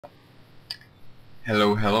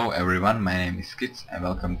Hello everyone, my name is Skitts and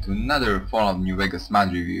welcome to another Fallout New Vegas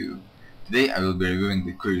mod review. Today I will be reviewing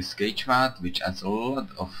the Couriers Cache mod, which adds a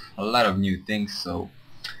lot of new things, so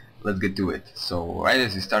let's get to it. So right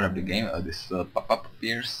as you start up the game, this little pop-up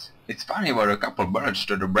appears. It's funny what a couple birds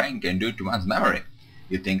to the brain can do to one's memory.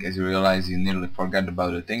 You think as you realize you nearly forgot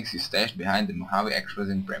about the things you stashed behind the Mojave extras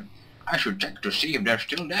in Prim. I should check to see if they're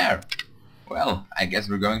still there. Well, I guess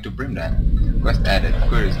we're going to Prim then. Quest added,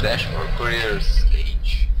 Couriers Dash or Couriers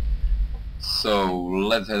Cache. So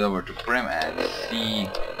let's head over to Prim and see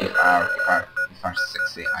if our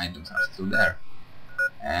sexy items are still there.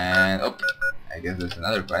 And oh, I guess there's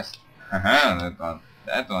another quest. Haha,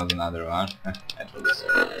 that was another one. That was so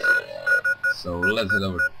nice. So let's head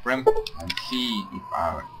over to Prim and see if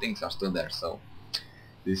our things are still there. So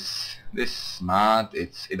this mod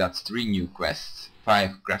it adds 3 new quests,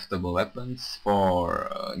 5 craftable weapons,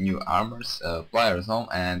 4 new armors, player's home,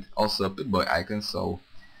 and also a pip-boy icons. So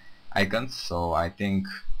I think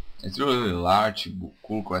it's really large,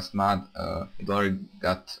 cool quest mod. It already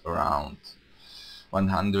got around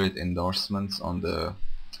 100 endorsements on the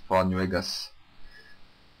Fallout New Vegas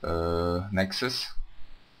Nexus,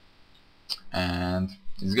 and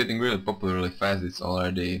it's getting really popular really fast. It's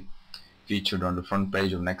already featured on the front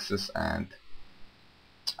page of Nexus, and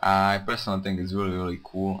I personally think it's really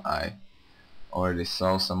cool. I already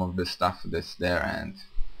saw some of the stuff that's there, and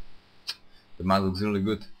the mod looks really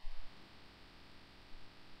good.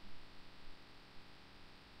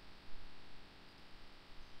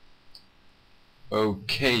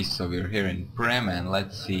 Okay, so we're here in Prim, and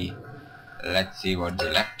let's see what we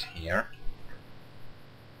left here.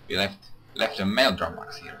 We left a mail drop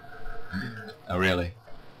box here. Oh really?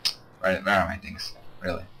 Where are my things?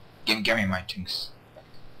 Really? Give me my things.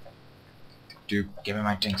 Dude, give me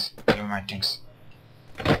my things. Give me my things.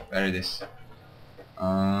 Where is this?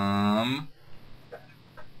 I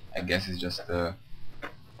guess it's just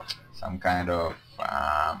some kind of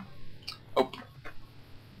oh,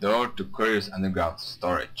 door to Couriers underground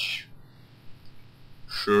storage.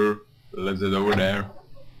 Sure, let's head over there.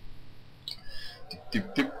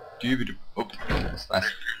 Tip. Oh, that's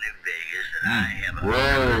fast.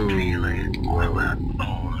 Whoa!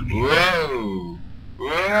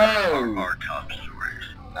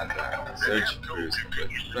 Not search Couriers complete.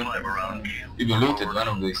 If you looted one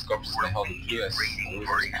of these corpses may hold the clue as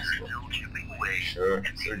sure,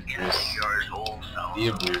 search Bruce.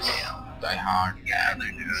 Dear Bruce, die hard,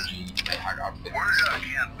 die hard outfit.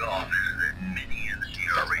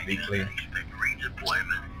 Weekly.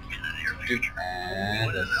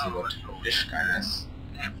 And let's see what this guy has.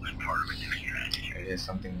 Maybe he has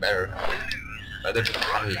something better. Better to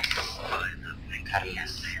Carlos.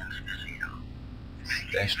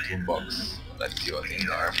 Stash toolbox. Let's see what's in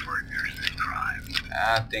there.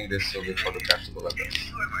 I think this will be for the craftable weapons.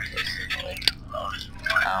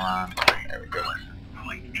 Come on, there we go.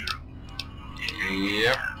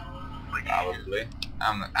 Yep, probably.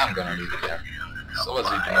 I'm gonna leave it there. So what's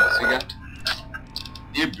we got?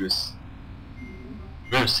 Dear Bruce.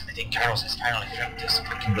 Bruce, I think Carlos has finally framed this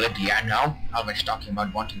freaking ability. I know. Always talking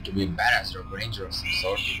about wanting to be a badass or a ranger of some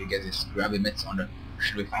sort. If he gets his grabby mitts on the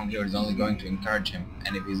should be found here, is only going to encourage him,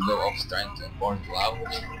 and if he's go off trying to enforce love,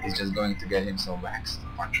 he's just going to get himself waxed.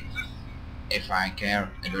 But if I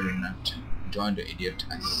care, I'd rather not join the idiot.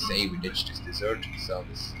 I say we ditch this dessert, sell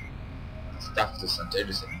this stuff to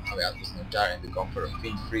Santages and Mojave out with Notar in the comfort of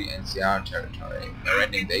feed-free NCR territory. The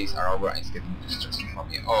raiding days are over and it's getting too stressful for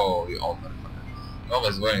me. Oh, you old motherfucker. I'm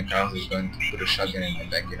always worrying Carlos is going to put a shotgun in my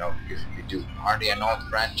back, you know, usually do. Hardy an old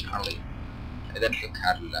friend, Charlie. And then look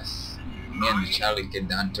Carlos. Me and the Charlie kid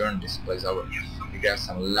done turned this place over. We got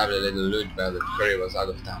some lovely little loot while the courier was out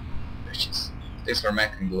of town. Bitches. Thanks for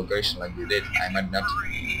making the location like you did. I might not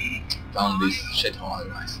found this shithole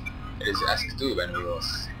otherwise. It is asked too when we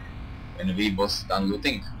was done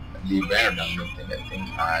looting. We were done looting, I think.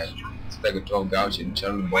 I stuck a 12 gouge in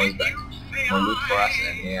Charlie boy's back. More loot for us,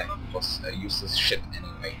 and yeah, it was useless shit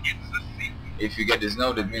anyway. If you get this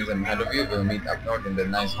note, it means I'm ahead of you. We'll meet up north in the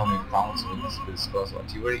nice home you found with Scott's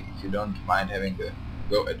artillery. If you don't mind having to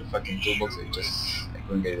go at the fucking toolbox, I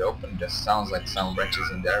couldn't get it open. It just sounds like some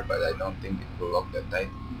wrenches in there, but I don't think it will lock that tight.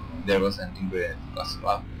 There was an ingredient.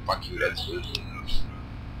 Well, fuck you, that's good.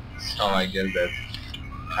 So I guess that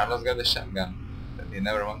Carlos got a shotgun that he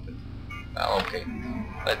never wanted. Okay,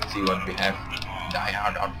 let's see what we have. Die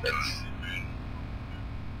hard outfits.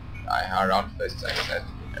 Die hard outfits, I said.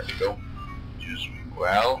 There we go.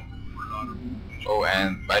 Well, oh,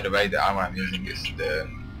 and by the way, the armor I'm using is the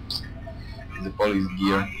police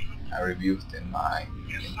gear I reviewed in my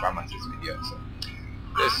pharmacist video. So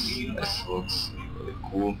this looks really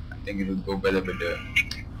cool. I think it would go better with the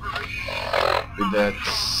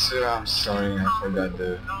I'm sorry, I forgot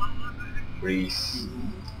the Breeze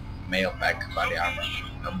mail pack body armor,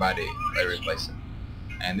 body I replace it.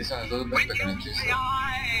 And this one is a little bit better too, so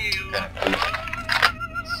kind of cool.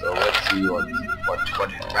 So let's see where we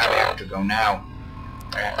have to go now.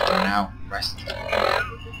 Where I have to go now? Rest.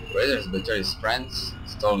 Raiders betray his friends,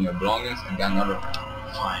 stolen your belongings, and got another.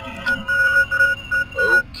 Find him.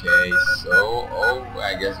 Okay, so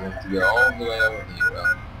I guess we have to go all the way over here.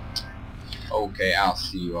 Well, okay, I'll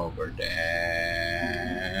see you over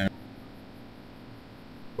there.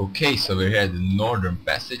 Okay, so we're here at the Northern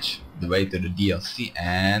Passage, the way to the DLC,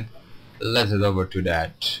 and let's head over to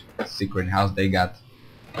that secret house they got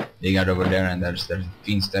over there, and there's a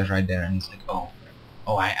fiend stash right there, and he's like, oh,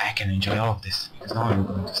 I can enjoy all of this because no one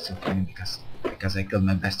will going to steal from me because I killed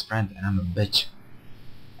my best friend and I'm a bitch.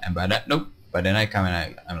 And by that, nope. But then I come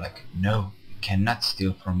and I'm like, no, you cannot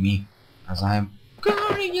steal from me because I'm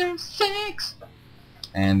Couriers Cache.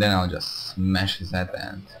 And then I'll just smash his head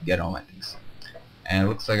and get all my things. And it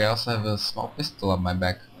looks like I also have a small pistol on my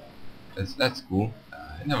back. That's cool.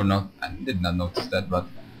 I did not notice that, but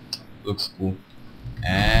looks cool.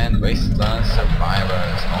 And Wasteland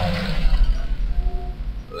Survivors. Oh.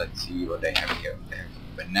 Let's see what they have here. They have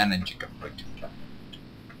banana and chicken fruit.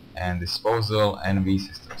 And disposal NV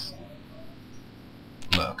systems.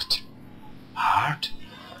 Looked. Hard?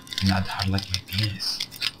 Not hard like my penis.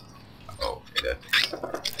 Oh, okay, that is.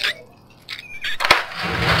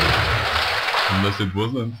 Unless it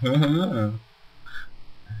wasn't.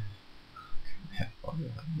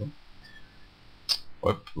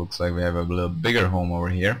 Whoop, looks like we have a little bigger home over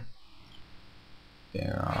here.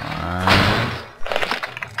 And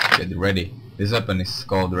get ready. This weapon is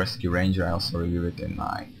called Rescue Ranger. I also reviewed it in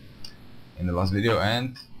the last video,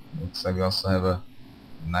 and looks like we also have a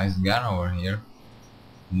nice gun over here.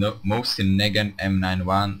 No, Mosin Negan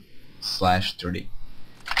M91/30.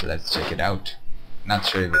 Let's check it out. Not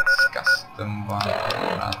sure if it's custom one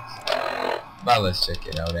or not, but let's check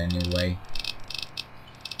it out anyway.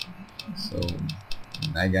 So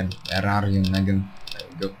Negan, where are you, Negan? There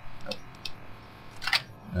we go.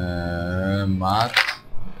 Mat.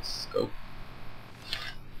 Let's go.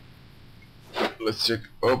 Let's check.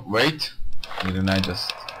 Oh wait, didn't I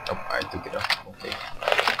just? Oh, I took it off. Okay.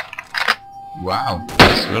 Wow,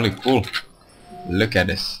 that's really cool. Look at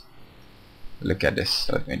this. Look at this.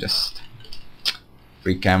 Let me just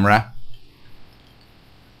free camera.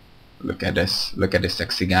 Look at this. Look at this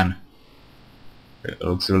sexy gun. It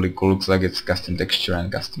looks really cool. Looks like it's custom texture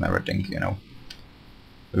and custom everything, you know.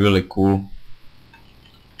 Really cool.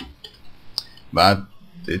 But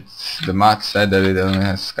the mod said that it only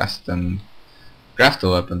has custom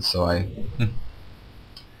craftable weapons, so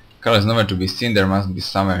Color is nowhere to be seen. There must be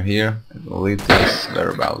somewhere here. It will lead to this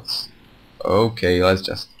whereabouts. Okay, let's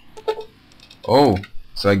just. Oh,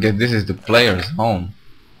 so I guess this is the player's home.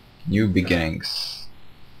 New beginnings.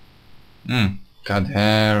 Cut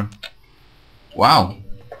hair. Wow.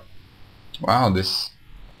 Wow, this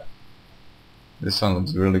one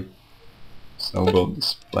looks really snowball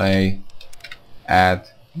display. Add.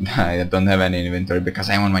 I don't have any inventory because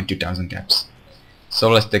I want my 2000 caps.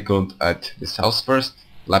 So let's take a look at this house first.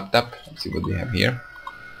 Laptop. Let's see what we have here.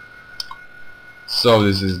 So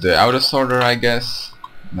this is the auto sorter, I guess.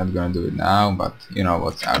 I'm not gonna do it now, but you know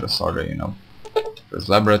what's auto sorter, you know. There's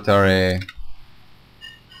laboratory.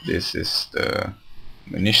 This is the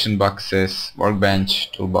munition boxes,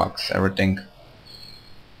 workbench, toolbox, everything.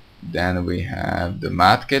 Then we have the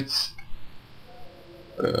mat kits.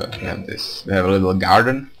 We have this. We have a little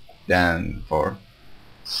garden. Then for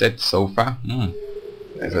sofa.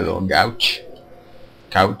 There's a little couch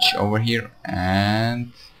over here,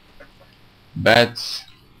 and beds,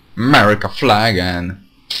 America flag, and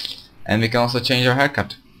we can also change our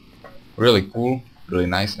haircut. Really cool, really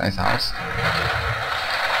nice house.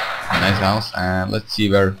 Nice house. And let's see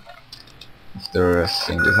where, after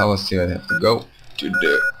seeing this house, let's see where I have to go. To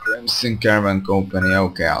the Crimson Caravan Company.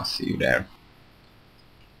 Okay, I'll see you there.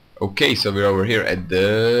 Okay, so we're over here at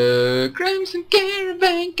the Crimson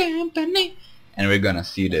Caravan Company, and we're gonna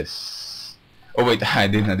see this. Oh wait, I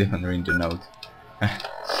did not even read the note.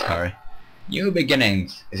 Sorry. New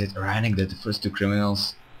beginnings. Is it ironic that the first two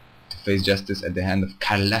criminals to face justice at the hand of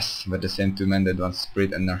Carlos were the same two men that once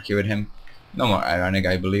sprayed anarchy with him? No more ironic.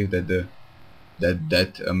 I believe that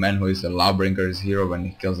that a man who is a lawbringer is a hero when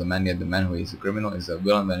he kills a man, yet the man who is a criminal is a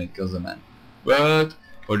villain when he kills a man. But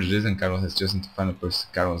for this reason, Carlos has chosen to finally pursue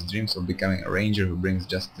Carlos' dreams of becoming a ranger who brings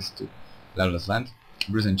justice to loveless land.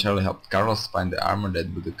 Bruce and Charlie helped Carlos find the armor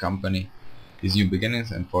that would accompany his new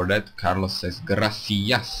beginnings, and for that Carlos says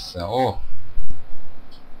gracias. Oh,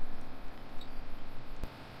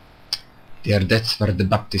 Their deaths were the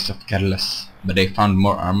baptism of Carlos, but they found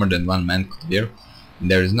more armor than one man could wear. And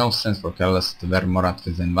there is no sense for Carlos to wear more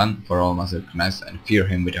outfits than one, for all must recognize and fear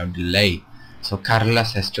him without delay. So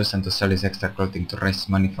Carlos has chosen to sell his extra clothing to raise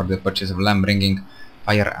money for the purchase of lamb bringing,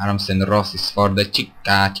 firearms and roses for the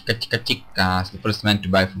chicas. The first man to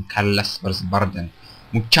buy from Carlos was Barden,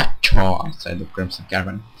 muchacho, outside the Crimson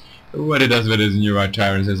Caravan. What he does with his new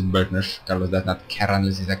attire is his business. Carlos does not care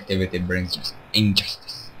unless his activity brings just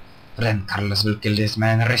injustice. Then Carlos will kill this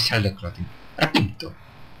man and resell the clothing. Repito,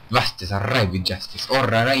 Vastes arrive with justice.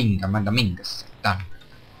 Ora rainga madamingas. Done.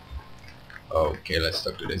 Okay, let's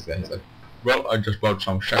talk to this guy. He's like, well, I just bought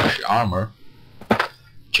some mishaxhi armor.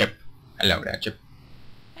 Chip. Hello there, Chip.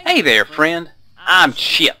 Hey there, friend. I'm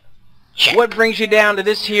Chip. What brings you down to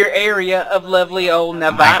this here area of lovely old My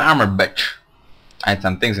Nevada? armor, bitch. I had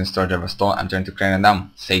some things in storage that were stolen. I'm trying to clean them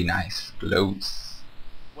down. Say nice. Close.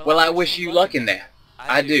 Well, I wish you luck in that.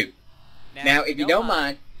 I do. Now, if you don't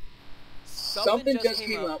mind, something just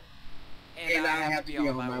came up, and I have to be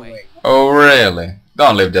on my way. Oh really?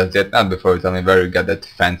 Don't leave just yet, not before you tell me where you got that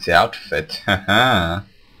fancy outfit. Haha.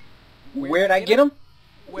 Where'd I get them?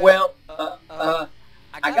 Well, I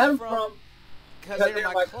got them from... Because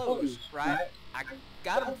they're my clothes, right? I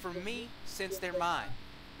got them from me since they're mine.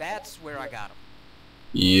 That's where I got them.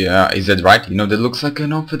 Yeah, is that right? You know, that looks like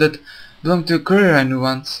an outfit that belonged to a courier I knew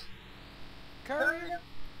once. Courier?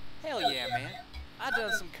 Hell yeah, man. I've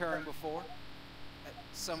done some currying before.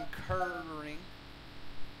 Some currying.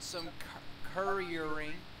 Some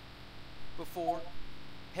couriering before.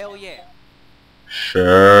 Hell yeah.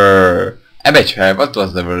 Sure. I bet you have. What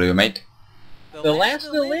was the delivery you made? The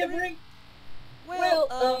last delivery?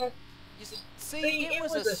 Well, you see, it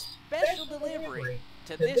was a special delivery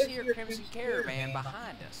to this here Crimson Caravan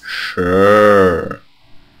behind us. Sure.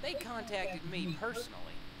 They contacted me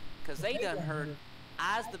personally, because they done heard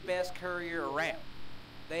I's the best courier around.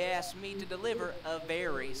 They asked me to deliver a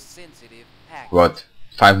very sensitive package. What?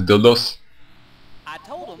 5 dildos? I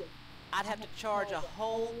told them I'd have to charge a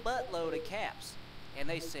whole buttload of caps. And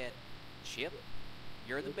they said, Chip,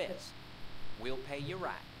 you're the best. We'll pay you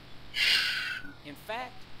right. In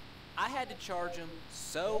fact, I had to charge them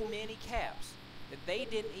so many caps that they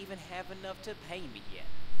didn't even have enough to pay me yet.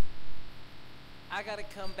 I gotta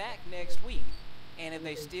come back next week, and if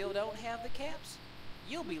they still don't have the caps,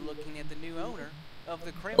 you'll be looking at the new owner of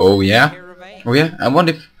the Crimson Caravan. Oh yeah? And what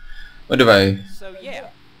if I... So yeah,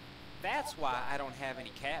 that's why I don't have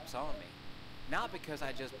any caps on me. Not because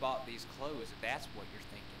I just bought these clothes, if that's what you're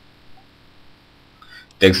thinking.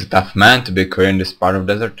 Takes a tough man to be a courier in this part of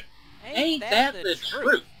desert. Ain't that the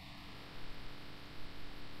truth?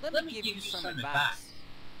 Let me give you some advice.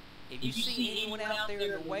 If you see anyone out there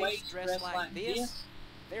in the waste dressed like this,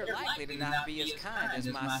 they're likely to not be as kind as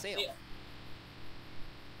myself.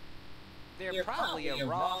 They're probably a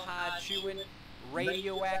rawhide chewing,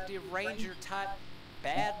 radioactive ranger type,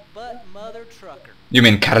 bad butt mother trucker. You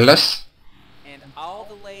mean Carlos? And all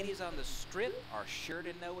the ladies on the strip are sure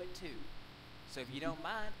to know it too. So if you don't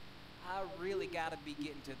mind, I really gotta be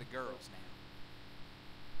getting to the girls now.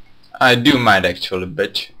 I do mind actually,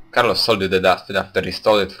 bitch. Carlos sold you the outfit after he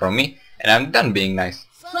stole it from me, and I'm done being nice.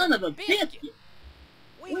 Son of a biscuit!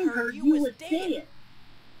 We heard you was dead.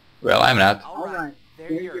 Well, I'm not. Alright,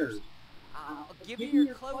 they're yours. I'll give you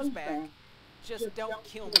your clothes back. Just don't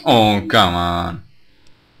kill me. Oh, come on.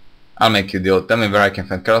 I'll make you a deal. Tell me where I can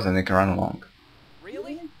find Carlos and we can run along.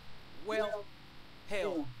 Really? Well,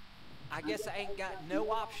 hell, I guess I ain't got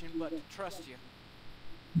no option but to trust you.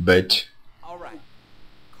 Bitch. Alright.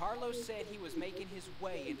 Carlos said he was making his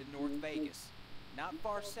way into North Vegas, not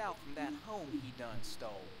far south from that home he done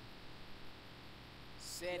stole.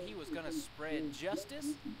 Said he was gonna spread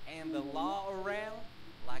justice and the law around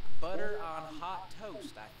like butter on hot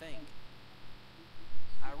toast, I think.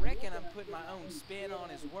 I reckon I'm putting my own spin on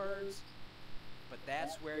his words, but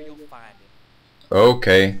that's where you'll find it.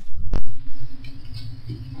 Okay.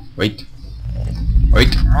 Wait.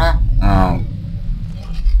 Wait. Oh.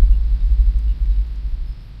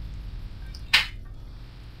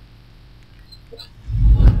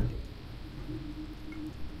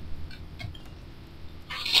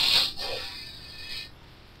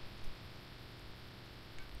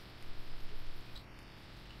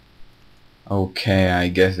 Okay, I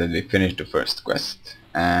guess that we finished the first quest,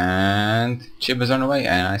 and Chip is on the way,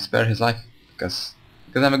 and I spare his life because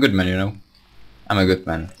I'm a good man, you know. I'm a good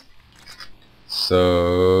man.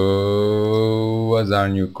 So what's our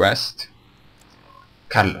new quest?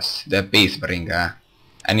 Carlos, the peace bringer.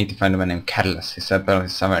 I need to find a man named Carlos. He's apparently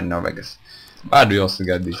somewhere in North Vegas. But we also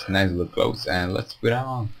got these nice little clothes, and let's put them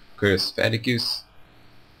on. Couriers Cache.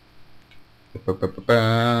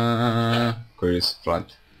 Couriers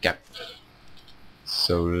flood cap.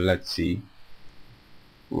 So let's see.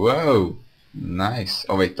 Whoa, nice.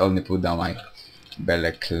 Oh wait, let me put down my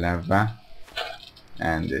balaclava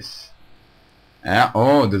and this. Yeah.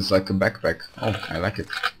 Oh, this is like a backpack. Oh, I like it.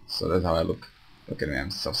 So that's how I look. Look at me,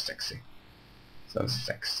 I'm so sexy. So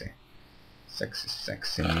sexy.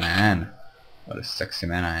 Sexy man. What a sexy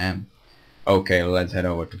man I am. Okay, let's head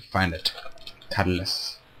over to find it.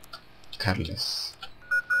 Carlos.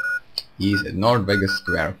 He's at North Vegas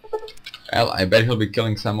Square. Well, I bet he'll be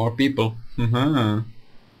killing some more people.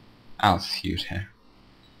 I'll see you there.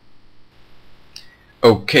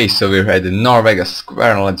 Okay, so we're at the North Vegas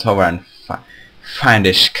Square. Let's over and find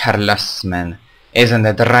this Carlos man. Isn't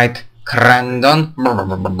that right, Crandon?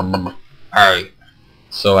 Hey.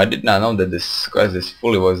 So I did not know that this quest is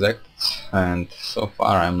fully voice acted, and so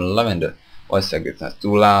far I'm loving the voice act. It's not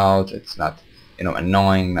too loud, it's not, you know,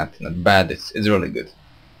 annoying, not bad, it's really good.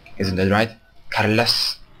 Isn't that right,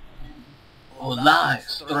 Carlos? Hola,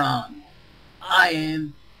 strong. I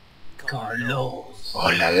am Carlos.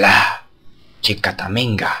 Oh la la, chica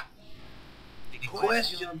taminga. The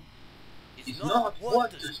question is not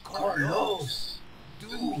what does Carlos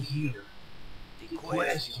do here. The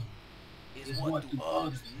question is what do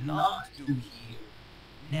others not do here.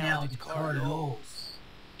 Now that Carlos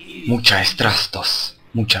is... Mucha estrastos,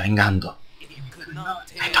 mucha vengando.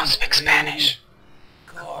 I don't speak Spanish.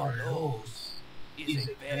 Carlos is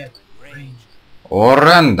a veteran ranger.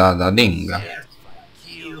 Oranda da dinga.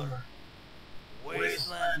 Killer,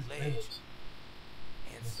 wasteland legend,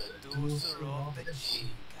 and seducer of the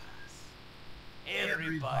chicas.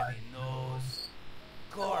 Everybody knows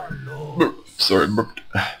Carlos. Sorry, burped.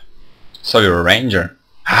 So you're a ranger?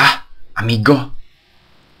 Ah, amigo.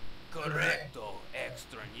 Correcto,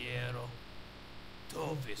 extranjero.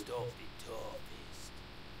 Toughest of the toughest.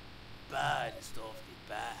 Baddest of the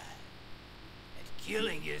bad. And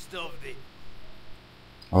killingest of the...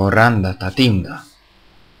 Oranda tatinga.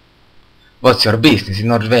 What's your business in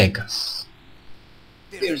North Vegas?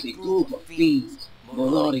 There's a group of fiends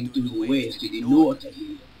marauding through the waste to the north of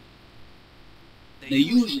here. They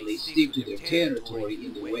usually stick to their territory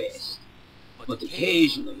in the west, but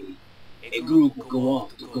occasionally a group will go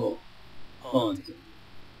off to go hunting.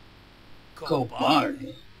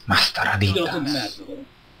 Cobarde. Doesn't matter,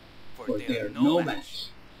 for they're no match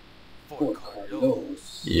for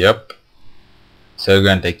Carlos. Yep. So you're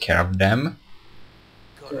gonna take care of them?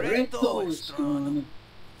 Correcto, Estrano,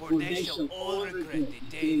 for they shall all regret the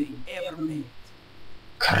day they ever met.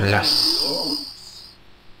 Carlos.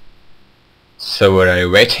 So what are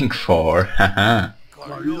you waiting for? Haha.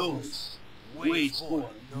 Carlos waits for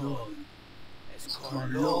none, as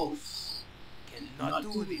Carlos cannot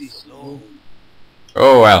do this alone.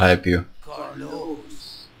 Oh, I'll help you.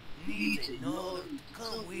 Carlos needs another to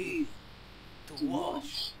come with, to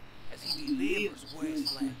watch as he delivers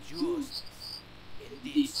wasteland justice,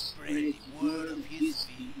 and this spread the word of his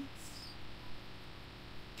deeds.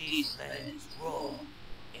 This land is raw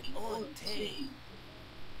and untamed.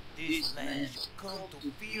 This land shall come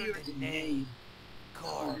to fear the name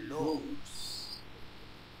Carlos.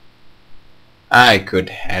 I could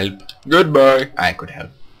help. Goodbye. I could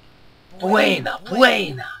help. Buena.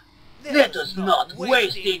 Let us not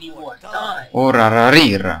waste any more time.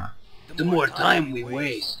 Orararira. The more time we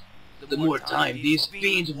waste, the more time these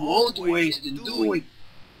fiends won't waste in doing,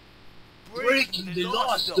 breaking the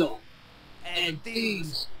law stuff, and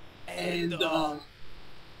things, and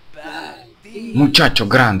bad things. Muchacho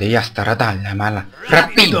grande, ya estará dalla mala.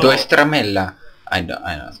 Rapido, estramella. I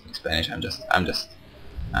don't speak Spanish.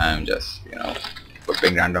 I'm just, you know,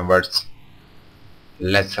 putting random words.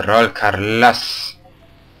 Let's roll, Carlos.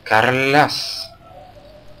 Carlos.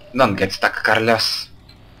 Don't get stuck, Carlos.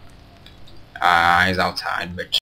 Ah, he's outside, bitch.